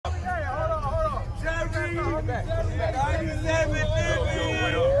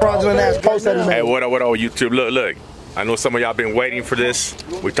Fraudulent ass post that he made. Hey, what up, YouTube? Look. I know some of y'all been waiting for this.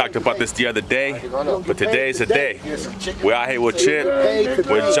 We talked about this the other day, but today's the day. We're out here with Chip,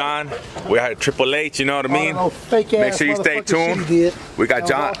 with John. We're out at HHH, you know what I mean? Make sure you stay tuned. We got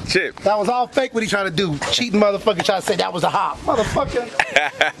John, Chip. That was all fake what he trying to do. Cheating motherfucker trying to say that was a hop. Motherfucker.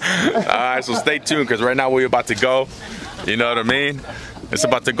 Alright, so stay tuned because right now we're about to go. You know what I mean? It's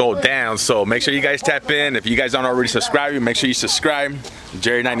about to go down, so make sure you guys tap in. If you guys aren't already subscribed, make sure you subscribe.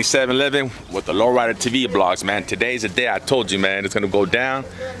 Jerry97 Living with the Lowrider TV blogs, man. Today's the day. I told you, man, it's gonna go down,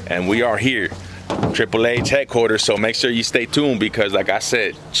 and we are here, HHH headquarters. So make sure you stay tuned because, like I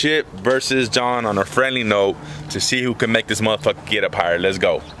said, Chip versus John on a friendly note to see who can make this motherfucker get up higher. Let's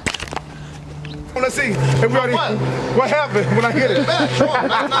go. Let's see. What happened when I hit it?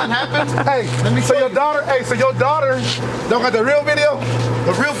 Nothing happened. Hey, so your daughter don't got the real video?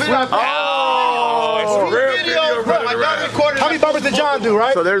 The real video? Oh, it's a real video, bro. I got recorded. How many bumpers did John do,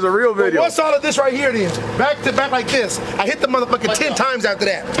 right? So there's a real video. What's all of this right here then? Back to back like this. I hit the motherfucker 10 times after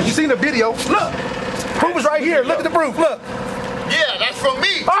that. You seen the video? Look. Proof is right here. Look at the proof. Look. Yeah, that's from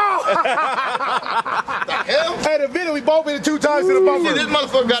me. Oh! The hell? Hey, the video, we both hit it 2 times to the bumper. See, this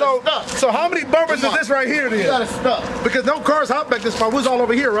motherfucker got it stuck. So how many bumpers is this right here then? You got it stuck. Because no cars hop back this far. We was all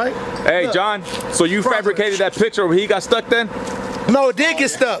over here, right? Hey, John, so you fabricated that picture where he got stuck then? No, it did get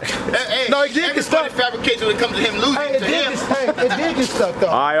stuck. Hey, no, it did get stuck. Fabrication when it comes to him losing Hey, it did get stuck though.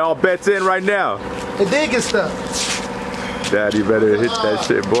 Alright, all bets in right now. It did get stuck. Daddy better hit that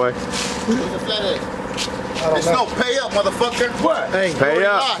shit, boy. It's no pay up, motherfucker. What? Hey, pay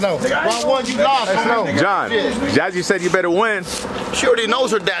up. No. 1-1, you lost. No. John, Jazzy said you better win. She already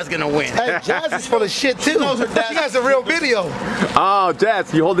knows her dad's gonna win. Hey, Jazz is full of shit too. She knows her dad. She has a real video. Oh,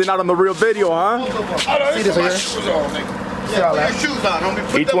 Jazz, you holding out on the real video, huh? See this right here? Yeah, put your shoes on,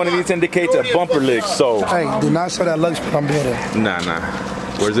 homie. Each one of these indicates a bumper lick, so. Hey, do not show that luggage I'm building. Nah.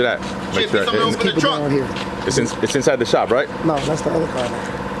 Where's it at? Make sure Keep it down here. It's inside the shop, right? No, that's the other car.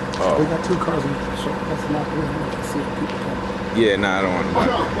 Oh. We got 2 cars in the shop. That's not good. See if people come. Yeah, nah, I don't want to. You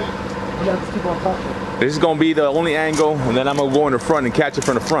got to keep on talking. This is going to be the only angle, and then I'm going to go in the front and catch it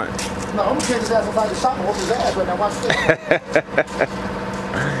from the front. No, I'm going to take his ass inside the shop and whoop his ass right now. Watch this.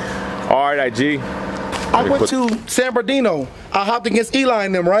 All right, IG. I went to San Bernardino. I hopped against Eli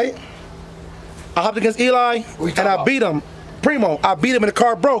and them, right? I hopped against Eli, and I beat him. Primo, I beat him and the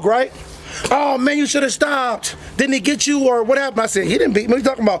car broke, right? Oh, man, you should have stopped. Didn't he get you or what happened? I said, he didn't beat me. What are you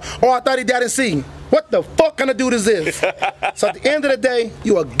talking about? Oh, I thought he died at sea. What the fuck kind of dude is this? So at the end of the day,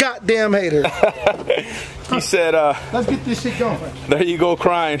 you a goddamn hater. He said, let's get this shit going. There you go,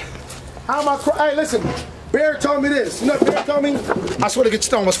 crying. How am I crying? Hey, listen. Bear told me this. You know what Bear told me? I swear to get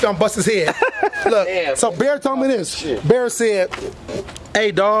stoned. I'm gonna bust his head. Look, so Bear told me this. Bear said,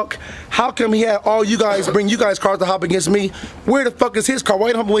 hey, dog, how come he had all you guys bring you guys cars to hop against me? Where the fuck is his car? Why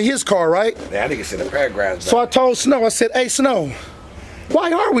ain't humping with his car, right? Yeah, I think it's in the paragraphs. So I told Snow, I said, hey, Snow,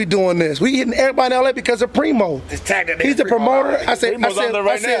 why are we doing this? We hitting everybody in LA because of Primo. He's the promoter. I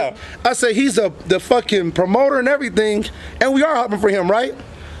said, he's the fucking promoter and everything, and we are hopping for him, right?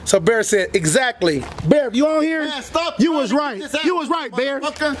 So Bear said, exactly. Bear, you on here? Man, stop. You was right. You was right, Bear.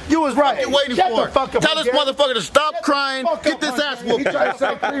 You was right. What you waiting for? Tell this motherfucker to stop crying. Get this ass whooped. He tried to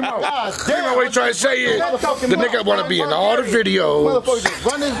say Primo. Primo, what he trying to say is, the nigga want to be in all the videos.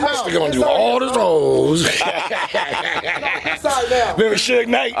 Run his mouth. They're going to do all the roles. Remember Suge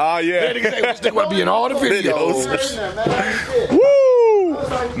Knight? Oh, yeah. This nigga want to be in all the videos. Woo!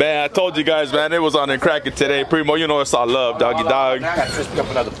 Man, I told you guys, man, it was on and cracking today. Primo, you know it's all love, doggy dog.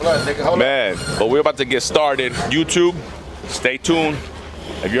 Man, but we're about to get started. YouTube, stay tuned.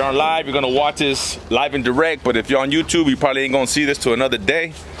 If you're on live, you're gonna watch this live and direct, but if you're on YouTube, you probably ain't gonna see this till another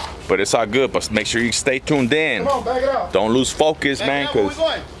day. But it's all good, but make sure you stay tuned in. Come on, back it up. Don't lose focus, man, because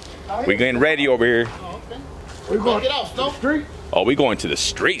we're getting ready over here. We're going Get out, Snow. street. Oh, we going to the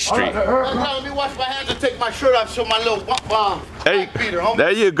street. Let me wash my hands and take my shirt off, show my little Hey,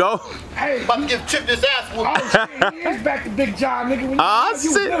 there you go. Hey, about to give Chip this ass whoop. oh shit, he is back to Big John, nigga. When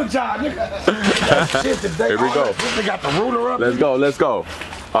you shit. Little John, nigga. Here we go. They got the ruler up. Let's go.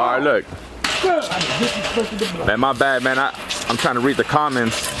 All right, look. Man, my bad, man. I'm trying to read the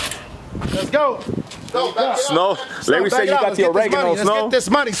comments. Let's go. Snow, let me say you got the oregano, Snow. Let's get this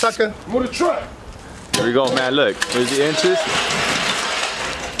money, sucker. With a truck. Here we go, man. Look, here's the inches.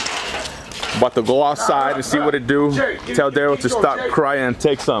 About to go outside and see what it do. Tell Daryl to stop crying and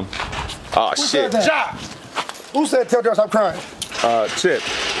take some. Oh shit. Who said tell Daryl stop crying? Chip.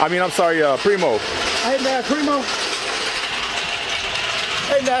 I'm sorry, Primo. Hey man, Primo.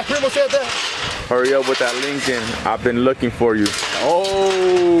 Hey man, Primo said that. Hurry up with that Lincoln. I've been looking for you.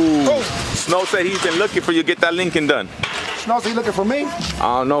 Oh. Snow said he's been looking for you. Get that Lincoln done. Snow, so you looking for me?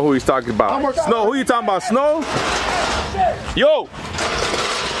 I don't know who he's talking about. Snow, who you talking about? Snow? Yo!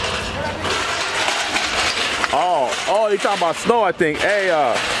 Oh, he talking about Snow, I think.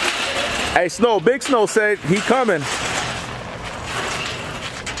 Hey, Snow, Big Snow said he coming.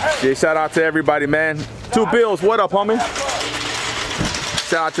 Yeah, shout out to everybody, man. 2 Bills, what up, homie?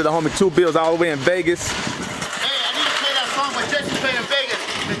 Shout out to the homie 2 Bills all the way in Vegas. Hey, I need to play that song by Jesse playing in Vegas.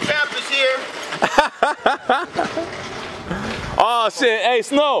 The champ is here. Oh shit, hey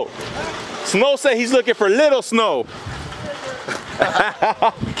Snow. Snow said he's looking for Little Snow.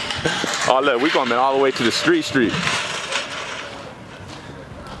 Oh look, we coming all the way to the street.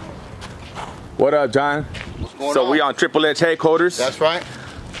 What up, John? What's going on? So we on Triple H headquarters. That's right.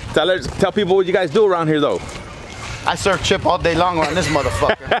 Tell people what you guys do around here though. I serve chip all day long around this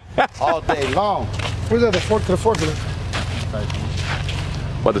motherfucker. All day long. Where's that? The fork to the fork.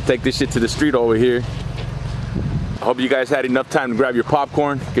 About to take this shit to the street over here. I hope you guys had enough time to grab your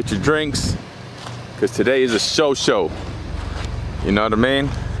popcorn, get your drinks, because today is a show. You know what I mean?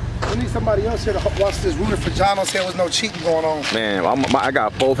 We need somebody else here to watch this rooter for John. Don't say there was no cheating going on. Man, I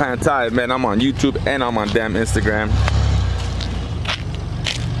got both hands tied, man. I'm on YouTube and I'm on damn Instagram.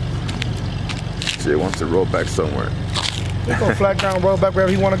 Shit wants to roll back somewhere. He's gonna flag down, roll back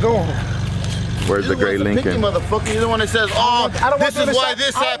wherever he want to go. Where's the gray Lincoln? Motherfucker, you're the one that says, oh, this is why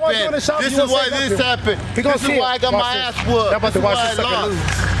this happened. This is why this happened. This is why I got my ass whooped. Y'all about to watch the sucker lose.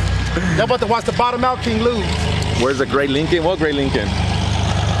 Y'all about to watch the bottom out king lose. Where's the gray Lincoln? What gray Lincoln?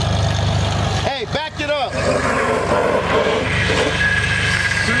 Hey, back it up. Turn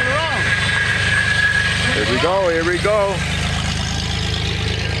it around. Here we go.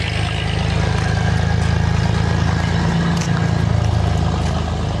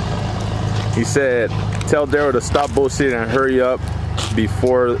 He said, tell Daryl to stop bullshitting and hurry up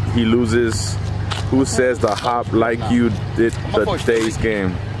before he loses. Who says the hop like you did the day's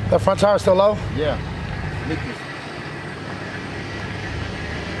game? That front tire still low? Yeah.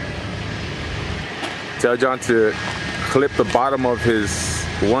 Tell John to clip the bottom of his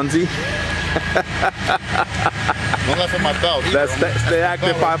onesie. One left in my belt. Stay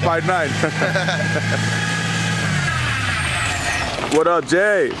active 559. What up,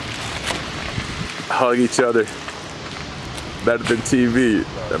 Jay? Hug each other. Better than TV.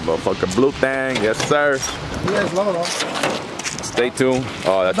 That motherfucking blue thing, yes sir. Yeah, it's low though. Stay tuned.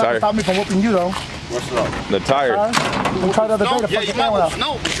 Oh, that tire. Stop me from whooping you though. What's up? The tire. We tried the other day to fuck the camera out.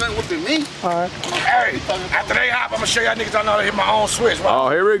 No, you ain't whooping me. Alright. Hey, after they hop, I'm gonna show y'all niggas I know how to hit my own switch. Right? Oh,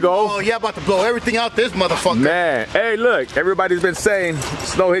 here we go. Oh, yeah, about to blow everything out this motherfucker. Man, hey, look, everybody's been saying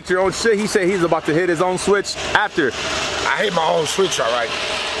Snow hit your own shit. He said he's about to hit his own switch after. I hit my own switch, all right.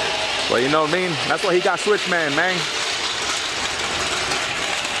 Well, you know what I mean? That's why he got switch man.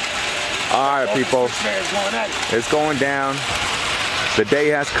 All right, people. It's going down. The day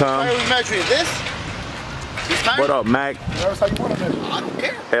has come. Why are we measuring this? What up, Mac? That's how you want to measure. I don't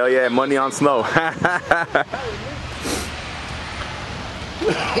care. Hell yeah, money on Snow.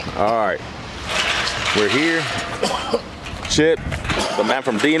 All right. We're here. Chip, the man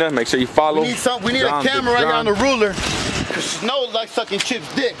from Dina. Make sure you follow. We need a camera right on the ruler. Snow like sucking Chip's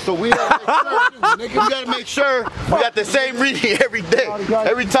dick, so we gotta make sure we got the same reading every day,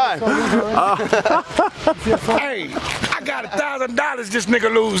 every time. Hey, I got $1,000 this nigga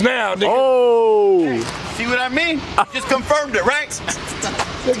lose now, nigga. Oh! See what I mean? Just confirmed it, right?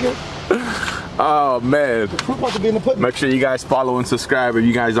 Oh man! We're supposed to be in the pudding. Make sure you guys follow and subscribe if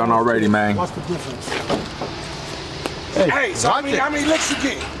you guys aren't already, man. What's the difference? Hey, so how many licks you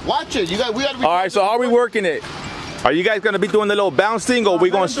get? Watch it. We gotta be. All right, so how are we working it? Are you guys gonna be doing the little bounce thing, or are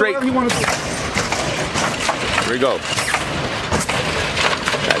we going straight? Here we go.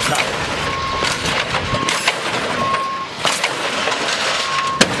 That's how.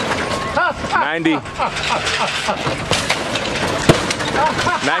 90.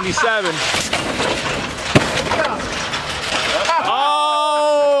 97.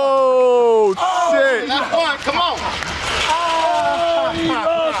 Oh, shit. That's one. Come on.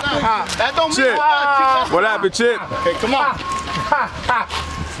 That don't Chip. mean much. What happened, Chip? Okay, come on.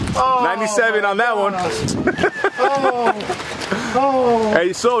 97 on that one.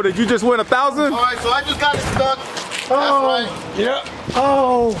 Hey, so did you just win 1,000? All right, so I just got it stuck. That's right. Yep.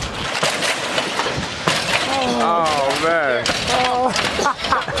 Oh. Oh, man.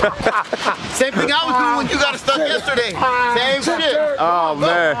 Same thing I was doing when you got it stuck yesterday. Same shit. Oh,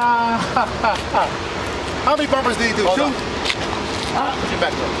 man. How many bumpers did you do? 2? Put your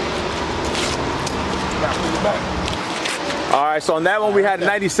back up. All right, so on that one we had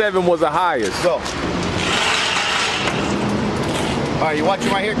 97 was the highest. Go. All right, you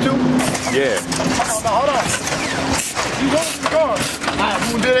watching right here too? Yeah. Hold on. You wanted the car.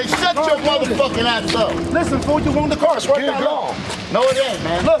 Fool, did they shut your motherfucking ass up? Listen, fool, you want the car. It's right there. No, it ain't,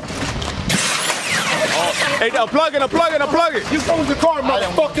 man. Look. Hey, unplug it. You wanted the car,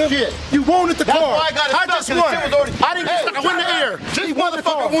 motherfucker. You wanted the car. That's why I got it stuck, just 'cause won. the shit was already- I didn't get stuck. I went in the air. This He wanted the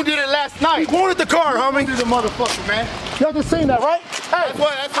car. motherfucker wounded it last night. He wanted the car, homie. This motherfucker, man. Y'all just seen that, right? Hey, That's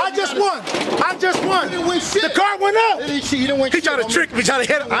why I just won. I just won. You didn't win shit. The car went up. You didn't win He shit. tried to trick me, tried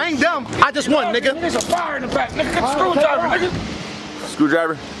to hit him. I ain't dumb. I just won, nigga. There's a fire in the back. Nigga, get the screwdriver, nigga.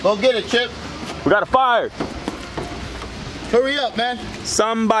 Screwdriver. Go get it, Chip. We got a fire. Hurry up, man.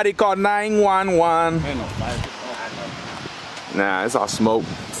 Somebody call 911. Nah, it's all smoke.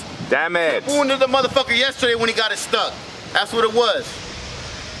 Damn it. Wounded the motherfucker yesterday when he got it stuck. That's what it was.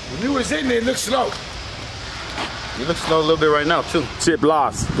 When you was in there, it looked slow. You look slow a little bit right now, too. Chip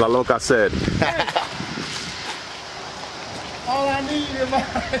lost, La Loca said. All I need is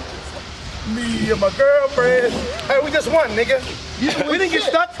me and my girlfriend. Hey, we just won, nigga. We didn't get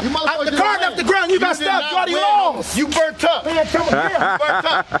stuck. You motherfuckers The car didn't left the win. ground. You got did stuck. not You already win. lost. You burnt up. Man, come here. You burnt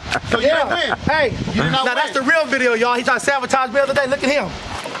up. So you didn't win. Hey, You did not now that's the win. real video, y'all. He tried to sabotage me the other day. Look at him.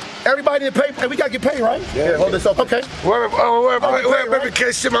 Everybody didn't pay. Hey, we gotta get paid, right? Yeah, hold this up. Okay. Wherever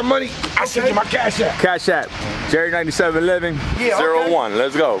can send my money, I send you my cash app. Cash App. Jerry 97 Living. Yeah, okay. 01.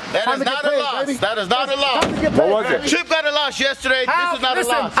 Let's go. That Time is to get not a paid, loss. baby. That is not a loss. Time to get What paid, was it? baby. Chip got a loss yesterday. How? This is not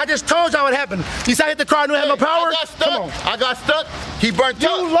Listen, a loss. I just told y'all what happened. You said I hit the car and didn't have no power? I got stuck. Come on. I got stuck. He burnt You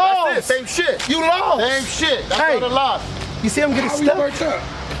up. lost. That's it. Same shit. You lost. Same shit. That's Hey. not a loss. You see him getting How we stuck? burnt up?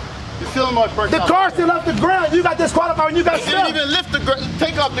 You feeling like burnt The up. car still off the ground. You got disqualified when you got It stuck. didn't even lift the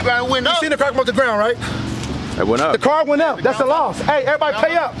take off the ground and went You up. seen the car come off the ground, right? It went up. The car went up. That's a loss. Hey, everybody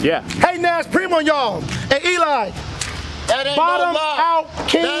pay up. Yeah. Hey, Nas, Primo, y'all. And Eli. That ain't Bottom no loss. out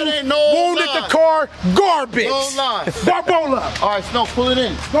king. That ain't no wounded loss. the car. Garbage. No loss. Barbola. All right, Snow, pull it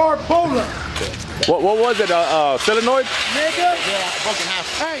in. Barbola. What was it? Solenoid? Nigga. Yeah, fucking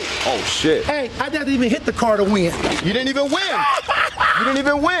half. Hey. Oh shit. Hey, I didn't even hit the car to win. You didn't even win. You didn't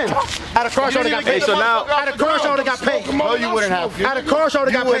even win. At a car show, they got paid. so now- At a car show, they got paid. No, you wouldn't have. At a car show,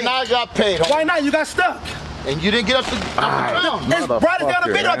 they You got would paid. not got paid. Why not? You got stuck. And you didn't get up the ground. It's right down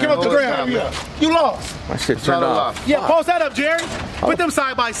the video. I came up the ground. You lost. My shit Not turned a off. loss. Yeah, post that up, Jerry. Put them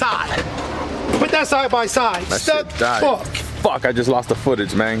side by side. Put that side by side. That Stuck. shit died. Fuck. Fuck, I just lost the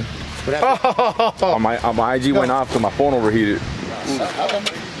footage, man. Oh. On my IG went off because my phone overheated.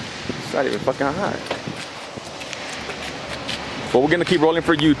 It's not even fucking hot. But we're gonna keep rolling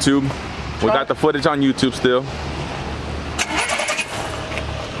for YouTube. We got the footage on YouTube still.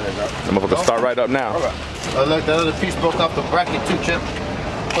 I'm gonna start right up now. Oh, look, the other piece broke off the bracket too, Chip.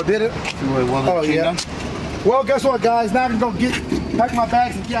 Oh, did it? Oh, yeah. Well, guess what, guys? Now I'm gonna go pack my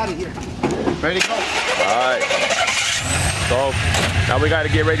bags and get out of here. Ready to go. Alright. So now we gotta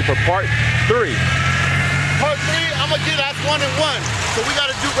get ready for part 3. Part 3, I'm gonna get that's 1 and 1. So we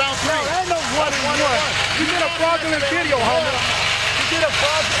gotta do round 3. No, there ain't no 1 and 1. You did a fraudulent video, homie. You did a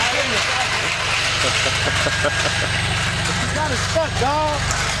fraudulent video. You got it stuck, dog.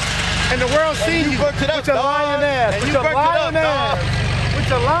 And the world sees you burnt it up, with your dog. lying ass. And With you your burnt it up, lying dog. ass. With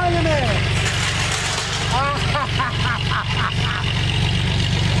your lying ass.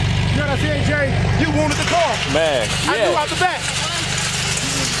 You know what I'm saying, Jerry? You wounded the car. Man, I knew out the back. That's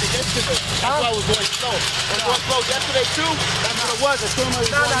why I was going slow. I was going slow yesterday too. That's what it was. That's what it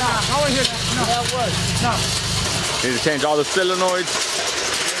was. No. I want to hear that. No. That was. No. need to change all the solenoids.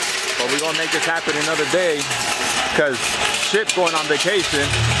 But we're gonna make this happen another day. Cause Chip going on vacation.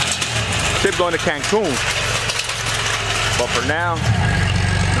 Chip going to Cancun. But for now,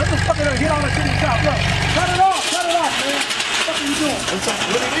 Let the fucking hit on the city top. Look. Cut it off, man. What are you doing?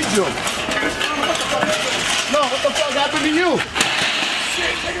 What did he do? No, what the fuck happened to you?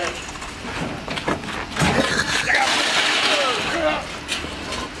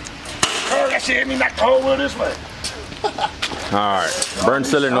 That shit hit me like the whole world this way. alright. Burn I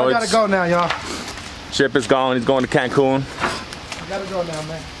solenoids. gotta go now, y'all. Chip is gone, he's going to Cancun. I gotta go now,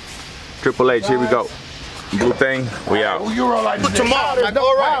 man. Triple H, here we go. Blue thing, we out. Who you roll like this? Tomorrow, There's like, no,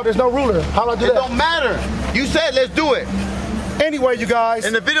 all wow, right. there's no ruler. How do I do It that? don't matter. You said let's do it. Anyway, you guys.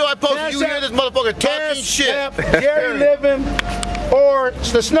 In the video I posted, Cash you hear App, this motherfucker talking Cash shit. App, Jerry Living or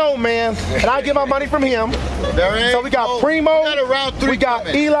the Snowman, and I get my money from him. There ain't So we got no- Primo, We got a round 3 we got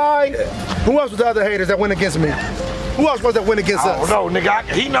coming. Eli. Who else was the other haters that went against me? Who else was that went against Oh us? no, nigga,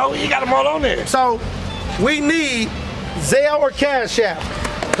 he know, he got them all on there. So we need Zelle or Cash App.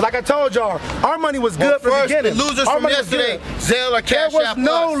 'Cause like I told y'all, our money was good Well, from the first, beginning. the losers Our from money was yesterday, good. Zelle or There Cash was App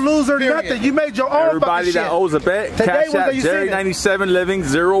no us. loser, Period. nothing. You made your own Everybody fucking that shit. owes a bet, Today Cash was App, the you Jerry seen it. 97 Living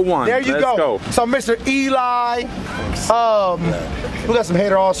 01. There you Let's go. So Mr. Eli, we got some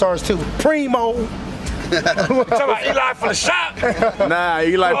hater all-stars too. Primo, Talking about Eli for the shop. Nah,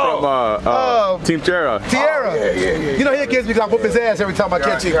 Eli from Team Tierra. Tierra. Yeah. You know he gets me because I whoop his ass every time I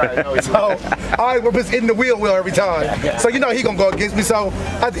catch him. So I whoop his in the wheel every time. So you know he gonna go against me. So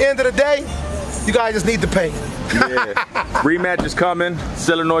at the end of the day, you guys just need to pay. Yeah. Rematch is coming.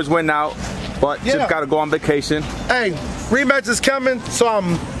 Illinois win out, but Chip gotta go on vacation. Hey, rematch is coming. So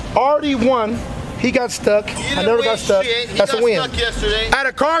I'm already won. He got stuck. I never got stuck. That's a win. Stuck yesterday. At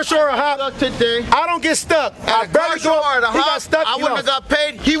a car show or a hop, Stuck today. I don't get stuck. At a car show or a he got hop, stuck. I wouldn't have got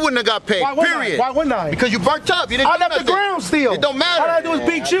paid. He wouldn't have got paid. Period. Why wouldn't I? Because you burnt up. You didn't I do left the nothing. ground still. It don't matter. All I do is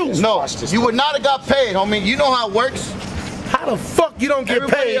beat you. No, you would not have got paid, homie. You know how it works. How the fuck you don't get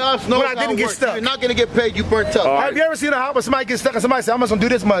Everybody paid else knows when I how didn't it get works. stuck? You're not gonna get paid. You burnt up. Have you ever seen a hop where somebody gets stuck and somebody says, I'm just gonna do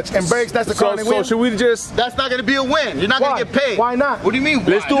this much and breaks, that's the car and they So win? should we just... That's not gonna be a win. You're not Why? gonna get paid. Why not? What do you mean?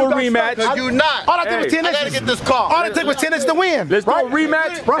 Let's do a rematch. Because you're not. All I did was 10 I gotta inches. get this car. All it took was 10 inches to win. Let's do right? a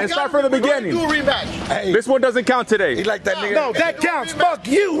rematch and start from the beginning. Do a rematch. Hey, This one doesn't count today. he like that nigga. No, that counts. Fuck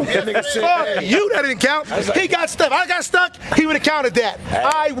you. That nigga said, Fuck hey. you, that didn't count. He got stuck. I got stuck, he would have counted that.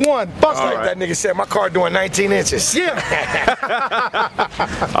 I won. Fuck Like you. that nigga said, my car doing 19 inches. Yeah.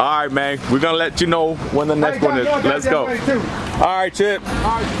 All right, man. We're gonna let you know when the next one is. Let's go. All right, Chip.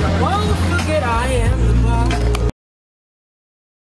 Won't forget I am the